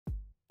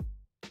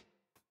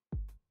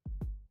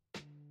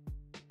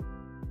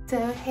So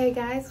hey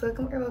guys,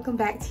 welcome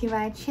back to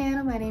my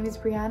channel. My name is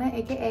Brianna,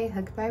 aka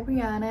Hooked by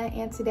Brianna,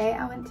 and today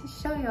I want to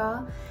show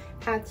y'all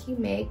how to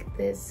make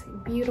this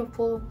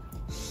beautiful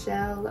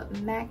shell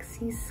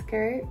maxi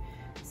skirt.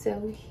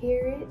 So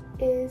here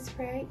it is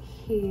right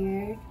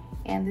here,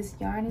 and this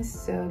yarn is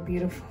so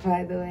beautiful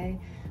by the way.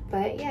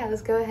 But yeah,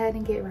 let's go ahead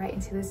and get right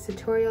into this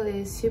tutorial. It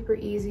is super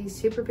easy,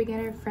 super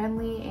beginner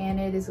friendly, and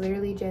it is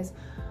literally just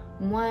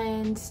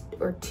 1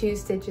 or 2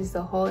 stitches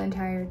the whole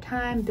entire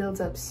time,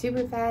 builds up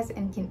super fast,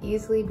 and can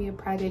easily be a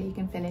project you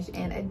can finish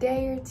in a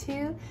day or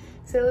 2.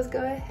 So let's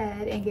go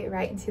ahead and get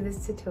right into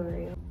this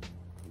tutorial.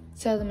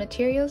 So the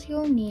materials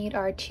you'll need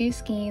are 2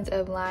 skeins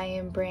of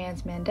Lion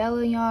Brand's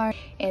Mandala yarn,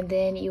 and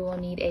then you will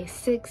need a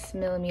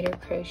 6mm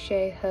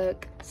crochet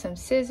hook, some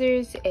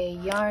scissors, a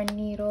yarn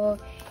needle,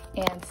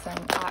 and some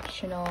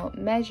optional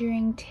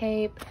measuring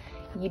tape.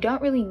 You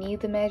don't really need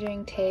the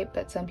measuring tape,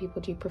 but some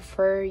people do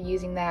prefer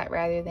using that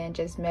rather than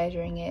just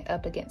measuring it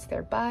up against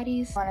their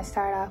bodies. I want to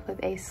start off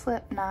with a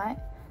slip knot,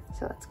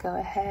 so let's go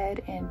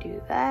ahead and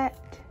do that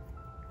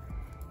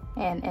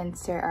and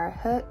insert our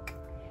hook.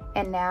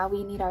 And now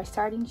we need our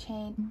starting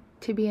chain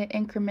to be an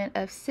increment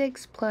of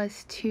 6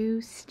 plus 2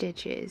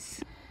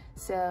 stitches.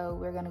 So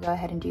we're going to go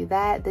ahead and do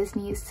that. This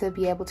needs to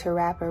be able to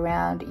wrap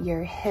around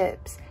your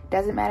hips.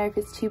 Doesn't matter if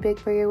it's too big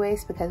for your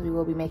waist because we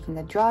will be making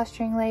a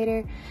drawstring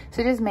later.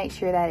 So just make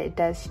sure that it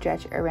does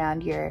stretch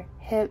around your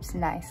hips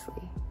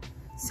nicely.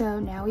 So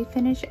now we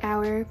finish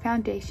our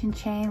foundation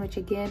chain, which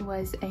again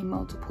was a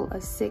multiple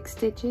of 6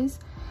 stitches.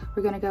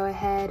 We're going to go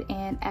ahead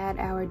and add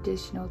our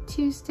additional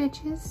 2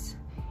 stitches.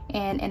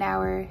 And in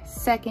our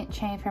second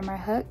chain from our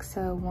hook,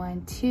 so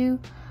 1, 2,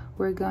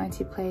 we're going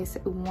to place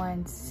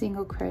 1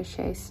 single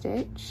crochet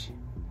stitch.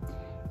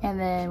 And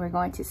then we're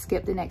going to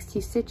skip the next 2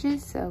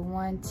 stitches, so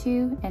 1,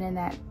 2, and in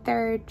that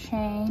third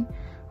chain,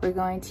 we're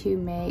going to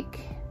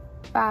make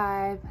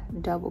 5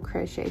 double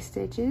crochet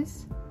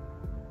stitches.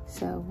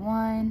 So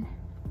 1,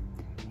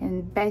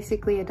 and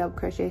basically a double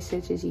crochet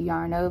stitch is you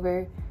yarn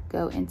over,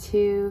 go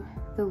into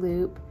the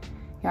loop,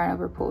 yarn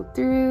over, pull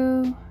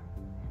through,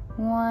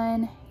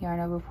 1, yarn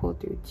over, pull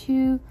through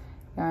 2,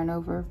 yarn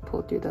over,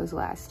 pull through those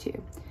last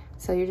 2.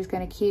 So you're just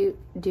going to keep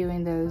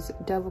doing those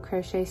double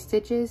crochet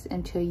stitches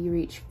until you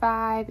reach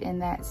 5 in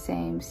that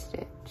same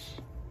stitch.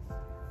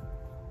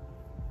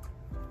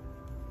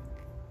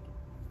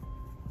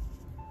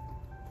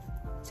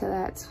 So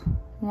that's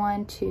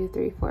 1, 2,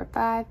 3, 4,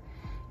 5.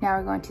 Now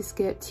we're going to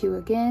skip 2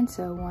 again,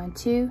 so 1,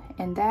 2.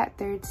 In that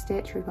third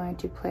stitch, we're going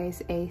to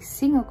place a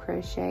single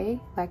crochet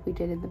like we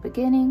did in the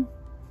beginning.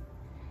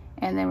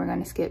 And then we're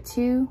going to skip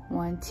 2,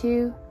 1,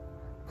 2.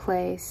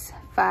 Place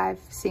 5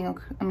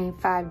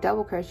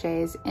 double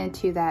crochets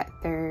into that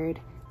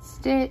third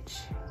stitch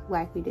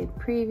like we did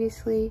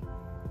previously.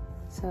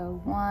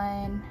 So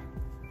 1,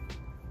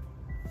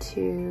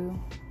 2,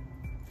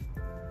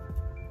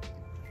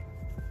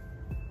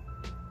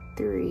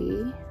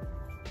 3,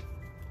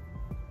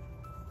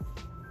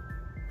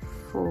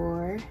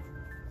 4,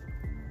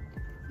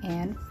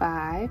 and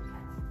 5.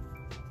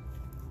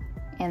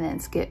 And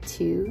then skip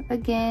 2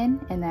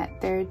 again. In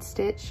that third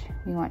stitch,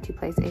 we want to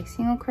place a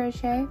single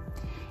crochet.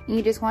 And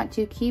you just want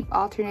to keep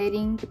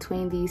alternating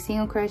between the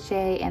single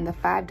crochet and the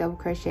 5 double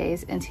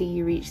crochets until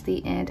you reach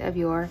the end of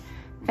your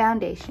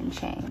foundation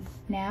chain.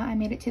 Now I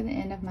made it to the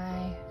end of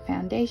my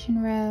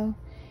foundation row,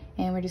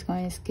 and we're just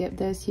going to skip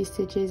those 2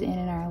 stitches, and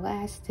in our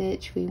last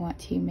stitch we want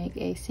to make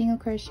a single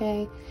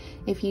crochet.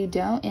 If you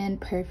don't end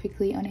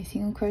perfectly on a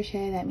single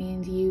crochet, that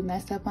means you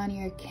messed up on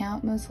your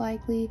count most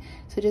likely.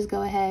 So just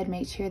go ahead,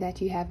 make sure that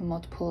you have a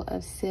multiple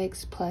of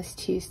 6 plus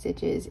 2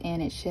 stitches,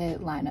 and it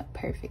should line up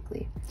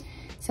perfectly.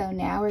 So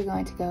now we're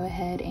going to go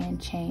ahead and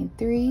chain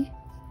 3.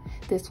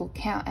 This will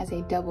count as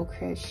a double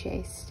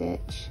crochet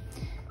stitch.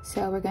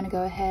 So we're going to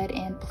go ahead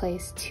and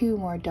place 2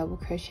 more double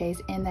crochets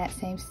in that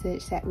same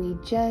stitch that we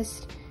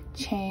just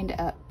chained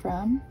up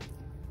from.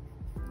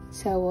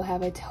 So we'll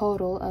have a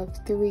total of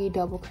 3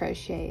 double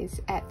crochets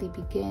at the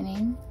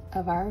beginning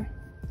of our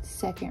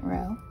second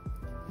row.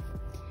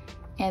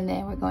 And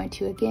then we're going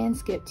to again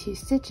skip 2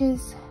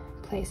 stitches,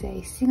 place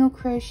a single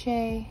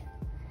crochet,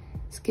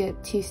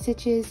 skip 2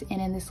 stitches,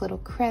 and in this little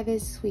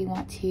crevice we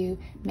want to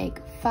make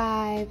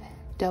 5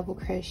 double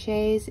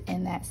crochets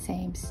in that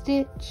same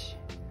stitch.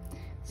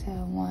 So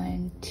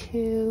 1,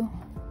 2,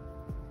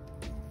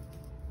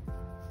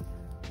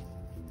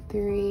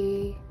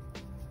 3,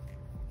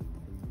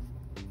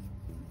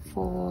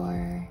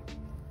 4,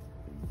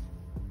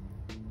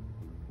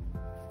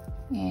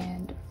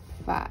 and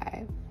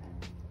 5.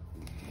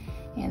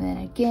 And then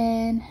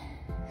again,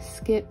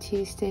 skip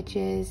 2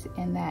 stitches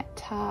in that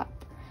top.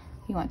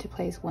 You want to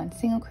place 1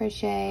 single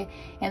crochet,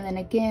 and then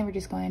again we're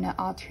just going to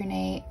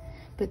alternate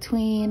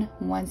between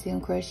 1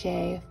 single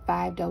crochet,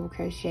 5 double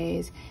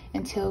crochets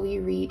until we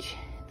reach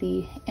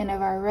the end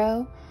of our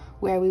row,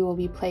 where we will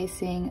be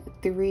placing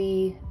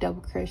 3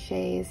 double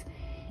crochets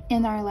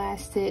in our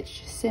last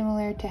stitch,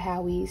 similar to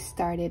how we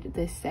started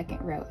this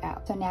second row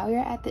out. So now we're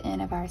at the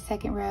end of our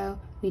second row.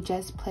 We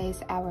just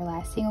placed our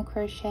last single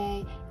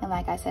crochet, and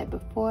like I said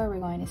before, we're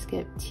going to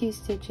skip 2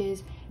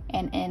 stitches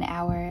and in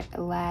our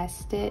last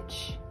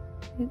stitch,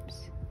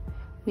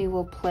 we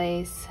will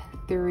place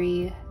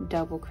 3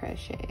 double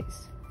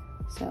crochets.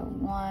 So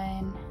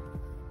 1,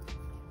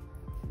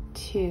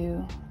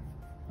 2,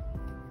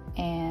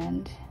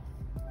 and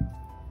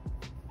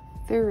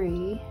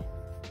 3.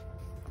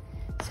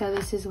 So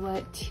this is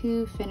what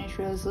 2 finished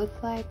rows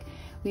look like.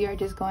 We are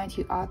just going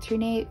to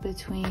alternate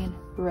between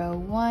row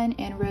 1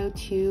 and row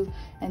 2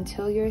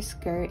 until your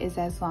skirt is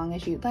as long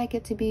as you'd like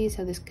it to be.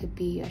 So this could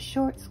be a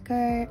short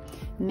skirt,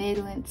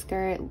 mid-length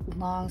skirt,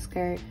 long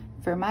skirt.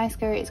 For my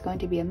skirt, it's going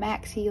to be a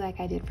maxi like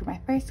I did for my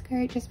first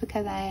skirt, just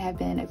because I have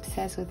been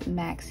obsessed with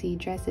maxi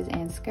dresses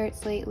and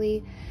skirts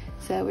lately.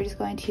 So we're just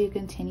going to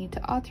continue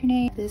to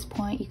alternate. At this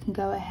point, you can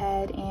go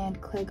ahead and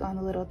click on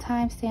the little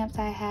timestamps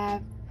I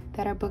have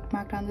that are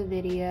bookmarked on the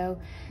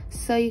video,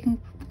 so you can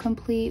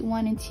complete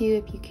 1 and 2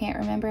 if you can't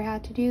remember how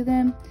to do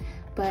them.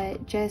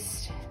 But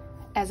just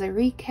as a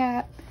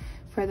recap,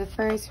 for the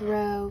first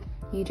row,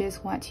 you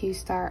just want to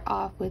start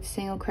off with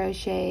single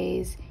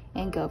crochets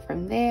and go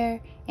from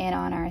there. And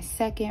on our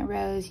second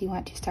rows, you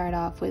want to start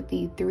off with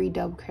the 3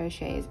 double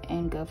crochets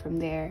and go from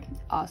there.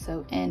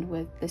 Also end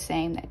with the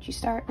same that you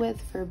start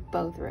with for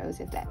both rows,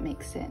 if that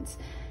makes sense.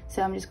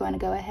 So I'm just going to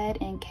go ahead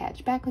and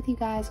catch back with you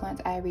guys once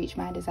I reach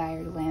my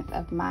desired length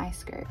of my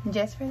skirt.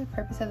 Just for the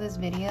purpose of this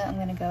video, I'm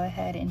going to go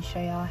ahead and show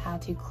y'all how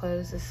to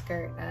close the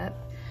skirt up.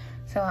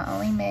 So I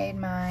only made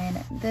mine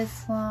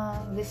this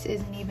long. This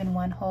isn't even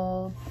 1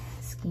 whole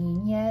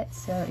skein yet.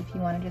 So if you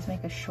want to just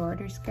make a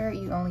shorter skirt,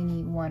 you only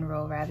need 1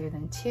 row rather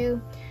than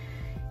 2.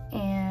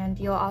 And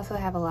you'll also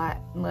have a lot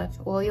left.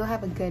 Well, you'll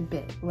have a good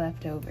bit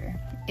left over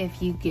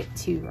if you get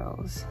 2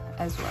 rows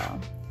as well.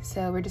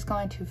 So we're just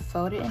going to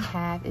fold it in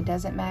half. It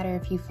doesn't matter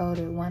if you fold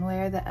it one way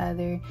or the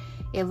other.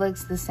 It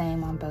looks the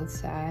same on both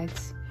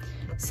sides.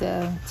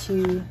 So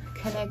to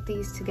connect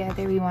these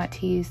together, we want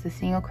to use the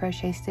single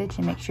crochet stitch,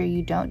 and make sure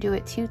you don't do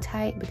it too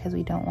tight because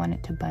we don't want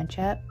it to bunch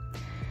up.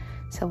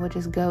 So we'll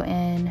just go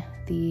in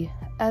the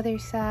other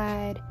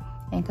side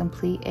and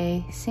complete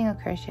a single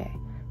crochet.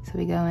 So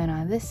we go in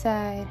on this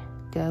side,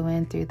 go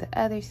in through the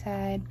other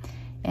side,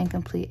 and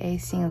complete a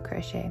single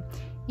crochet.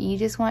 You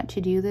just want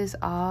to do this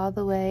all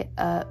the way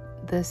up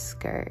the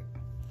skirt.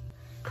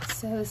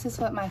 So this is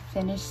what my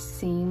finished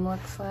seam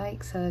looks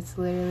like. So it's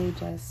literally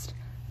just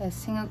a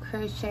single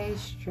crochet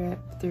strip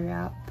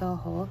throughout the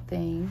whole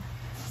thing.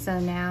 So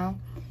now,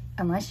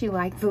 unless you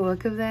like the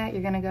look of that,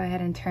 you're gonna go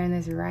ahead and turn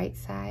this right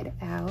side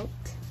out.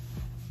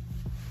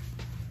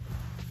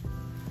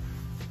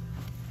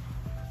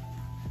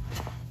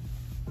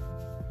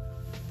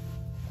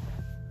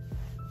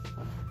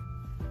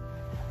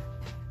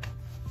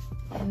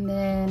 And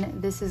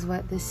then this is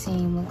what the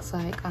seam looks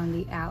like on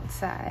the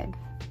outside.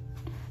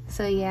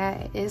 So yeah,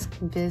 it is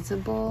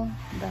visible,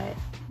 but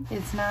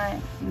it's not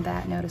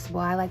that noticeable.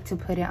 I like to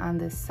put it on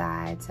the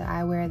side. So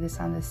I wear this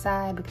on the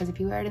side because if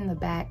you wear it in the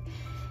back,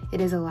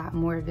 it is a lot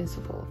more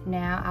visible.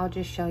 Now I'll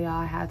just show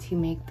y'all how to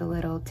make the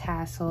little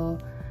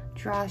tassel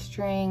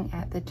drawstring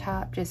at the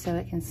top, just so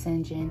it can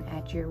cinch in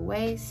at your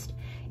waist.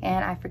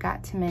 And I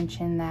forgot to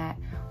mention that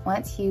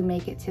once you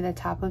make it to the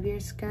top of your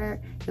skirt,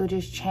 you'll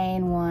just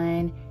chain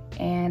 1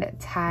 and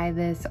tie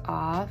this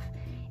off,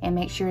 and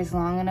make sure it's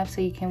long enough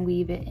so you can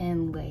weave it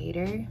in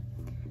later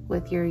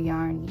with your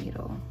yarn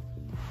needle.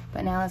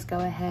 But now let's go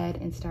ahead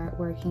and start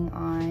working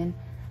on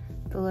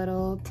the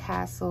little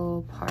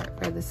tassel part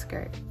for the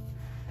skirt.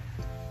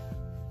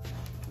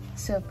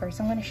 So first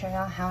I'm going to show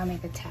y'all how I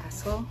make a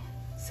tassel.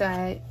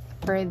 So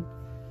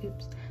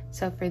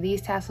for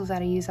these tassels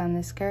that I use on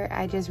this skirt,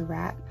 I just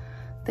wrap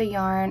the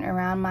yarn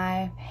around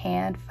my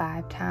hand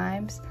 5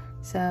 times.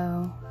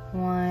 So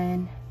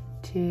 1,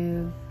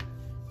 2,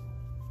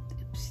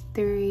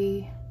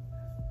 3,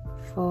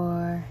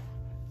 4,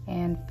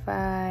 and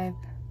 5.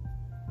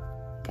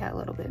 Got a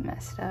little bit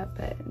messed up,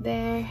 but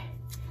there.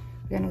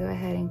 We're gonna go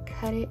ahead and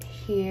cut it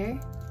here.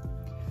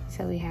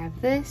 So we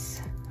have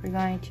this. We're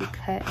going to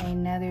cut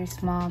another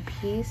small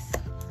piece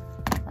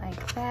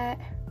like that.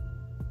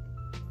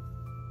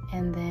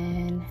 And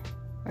then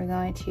we're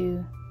going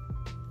to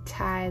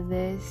tie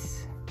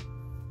this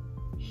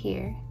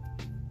here.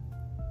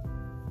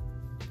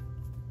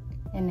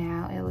 And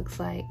now it looks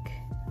like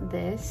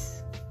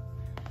this.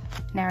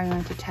 Now we're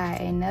going to tie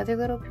another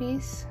little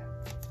piece.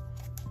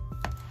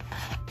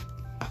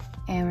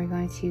 And we're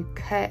going to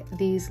cut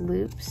these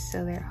loops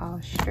so they're all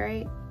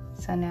straight.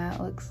 So now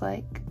it looks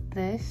like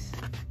this.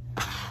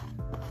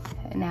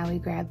 And now we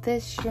grab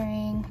this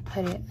string,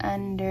 put it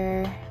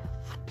under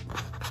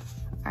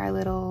our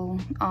little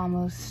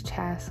almost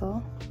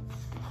tassel.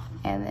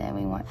 And then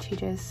we want to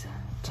just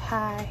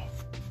tie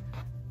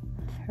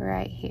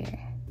right here.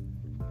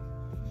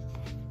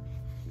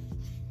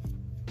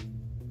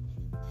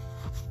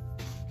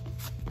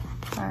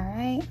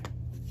 Alright,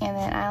 and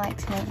then I like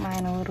to make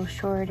mine a little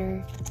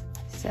shorter,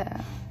 so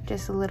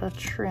just a little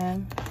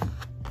trim.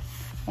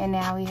 And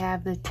now we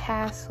have the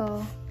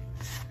tassel.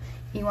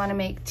 You want to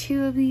make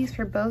 2 of these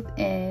for both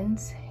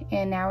ends,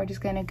 and now we're just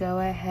going to go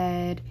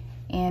ahead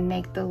and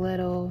make the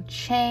little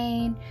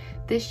chain.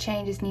 This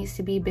chain just needs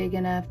to be big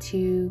enough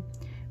to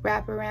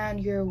wrap around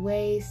your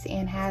waist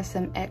and have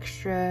some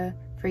extra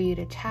for you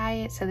to tie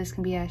it. So this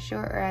can be as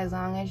short or as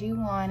long as you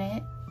want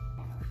it.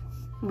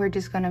 We're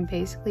just gonna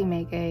basically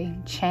make a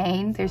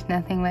chain. There's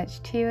nothing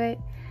much to it.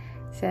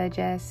 So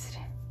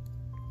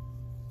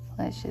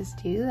let's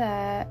just do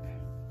that.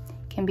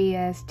 Can be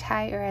as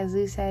tight or as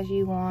loose as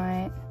you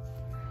want.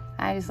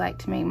 I just like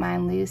to make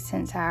mine loose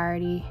since I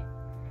already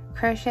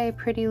crochet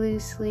pretty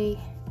loosely.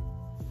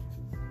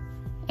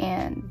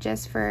 And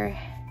just for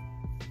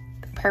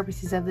the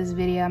purposes of this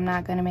video, I'm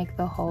not gonna make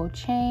the whole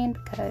chain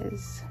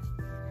because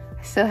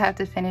I still have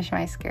to finish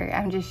my skirt.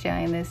 I'm just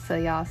showing this so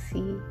y'all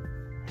see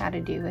how to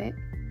do it.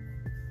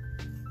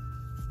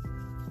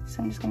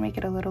 So I'm just gonna make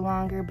it a little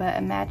longer, but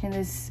imagine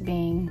this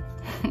being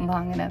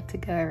long enough to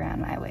go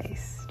around my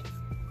waist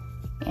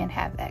and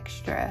have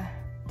extra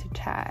to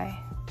tie.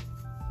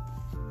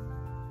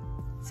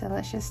 So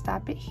let's just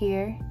stop it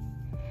here.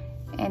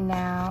 And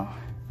now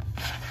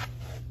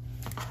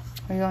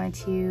we're going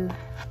to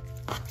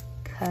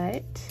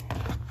cut,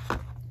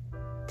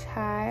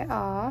 tie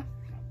off.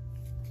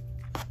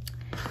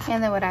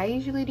 And then what I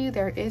usually do,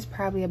 there is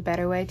probably a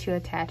better way to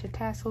attach a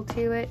tassel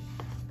to it,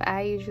 but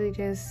I usually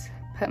just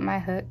put my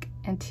hook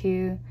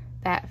into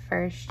that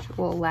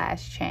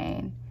last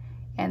chain,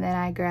 and then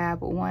I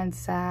grab one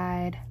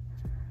side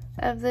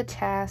of the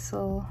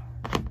tassel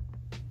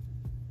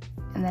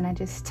and then I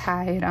just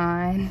tie it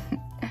on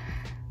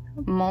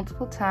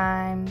multiple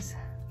times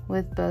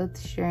with both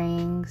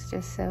strings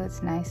just so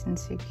it's nice and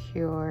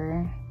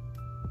secure.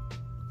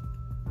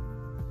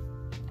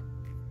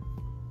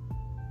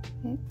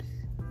 Oops.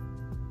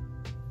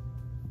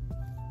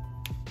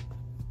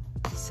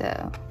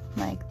 So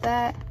like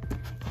that.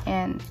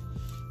 And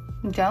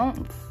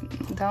don't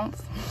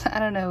I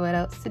don't know what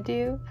else to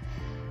do,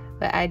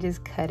 but I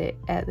just cut it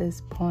at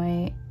this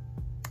point.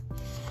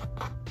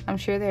 I'm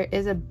sure there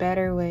is a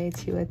better way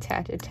to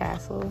attach a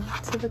tassel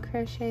to the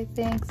crochet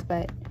things,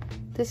 but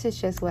this is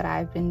just what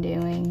I've been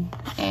doing,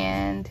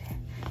 and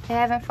they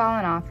haven't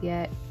fallen off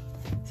yet.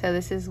 So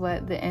this is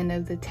what the end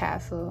of the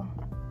tassel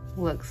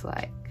looks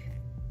like.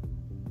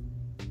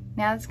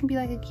 Now this can be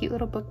like a cute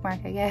little bookmark,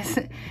 I guess,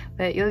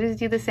 but you'll just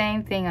do the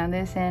same thing on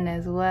this end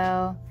as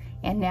well.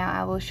 And now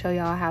I will show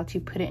y'all how to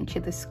put it into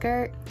the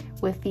skirt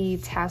with the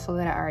tassel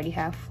that I already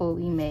have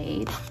fully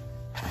made.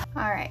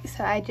 All right,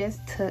 so I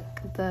just took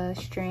the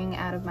string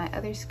out of my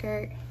other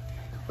skirt.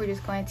 We're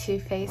just going to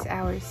face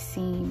our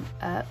seam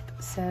up.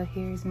 So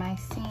here's my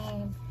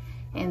seam,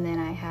 and then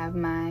I have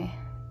my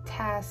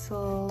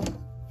tassel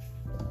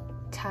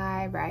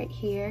tie right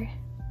here.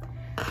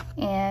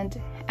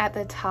 And at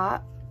the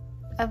top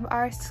of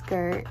our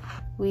skirt,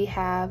 we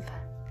have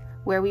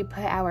where we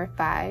put our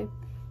 5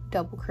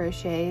 double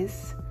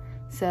crochets.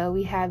 So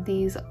we have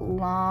these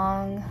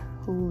long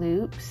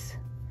loops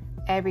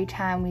every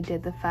time we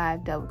did the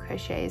 5 double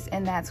crochets,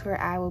 and that's where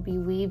I will be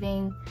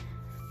weaving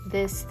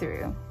this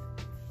through.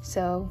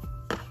 So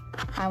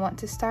I want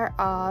to start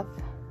off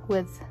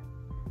with,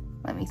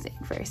 let me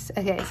think first.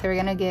 Okay, so we're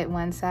gonna get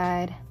one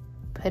side,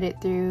 put it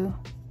through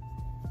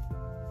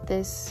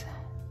this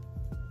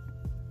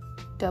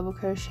double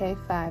crochet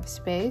 5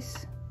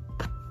 space,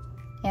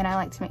 and I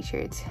like to make sure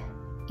it's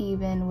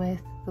even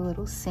with the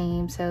little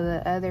seam, so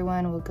the other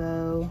one will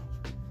go,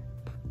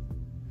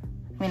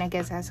 I mean, I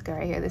guess it has to go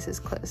right here. This is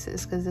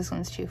closest because this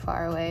one's too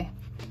far away,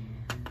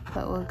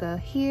 but we'll go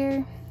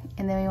here,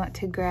 and then we want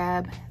to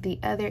grab the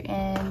other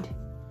end,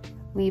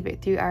 weave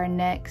it through our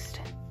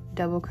next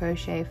double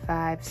crochet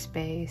 5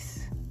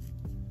 space,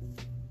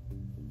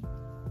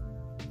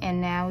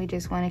 and now we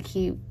just want to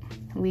keep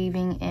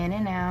weaving in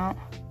and out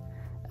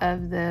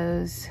of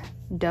those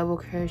double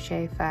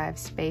crochet 5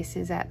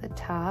 spaces at the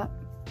top.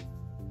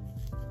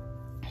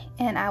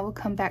 And I will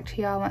come back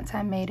to y'all once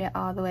I made it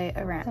all the way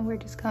around. And we're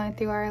just going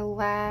through our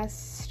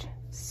last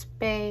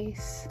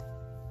space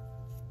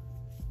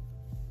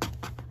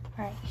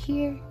right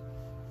here.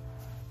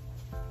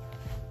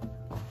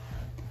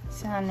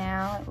 So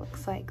now it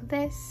looks like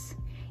this.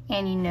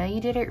 And you know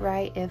you did it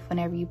right if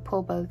whenever you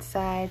pull both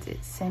sides,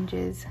 it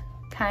cinches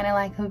kind of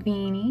like a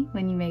beanie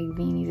when you make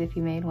beanies, if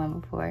you made one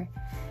before.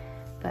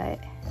 But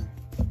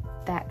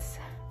that's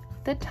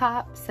the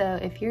top. So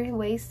if your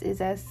waist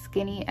is as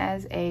skinny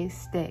as a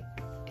stick,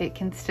 it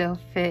can still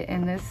fit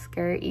in this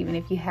skirt even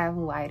if you have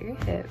wider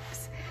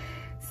hips.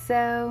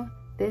 So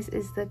this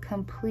is the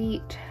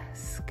complete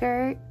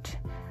skirt.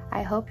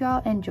 I hope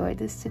y'all enjoyed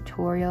this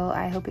tutorial.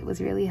 I hope it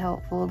was really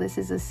helpful. This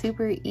is a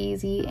super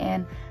easy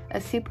and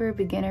a super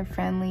beginner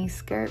friendly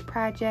skirt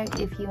project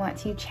if you want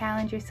to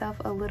challenge yourself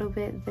a little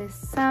bit this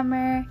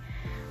summer.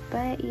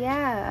 But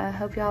yeah, I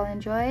hope y'all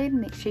enjoyed.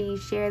 Make sure you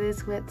share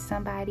this with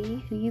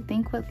somebody who you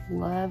think would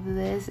love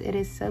this. It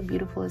is so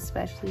beautiful,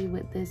 especially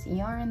with this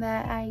yarn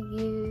that I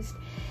used.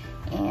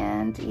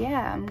 And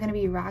yeah, I'm gonna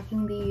be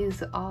rocking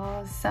these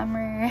all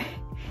summer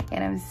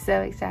and I'm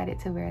so excited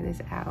to wear this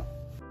out.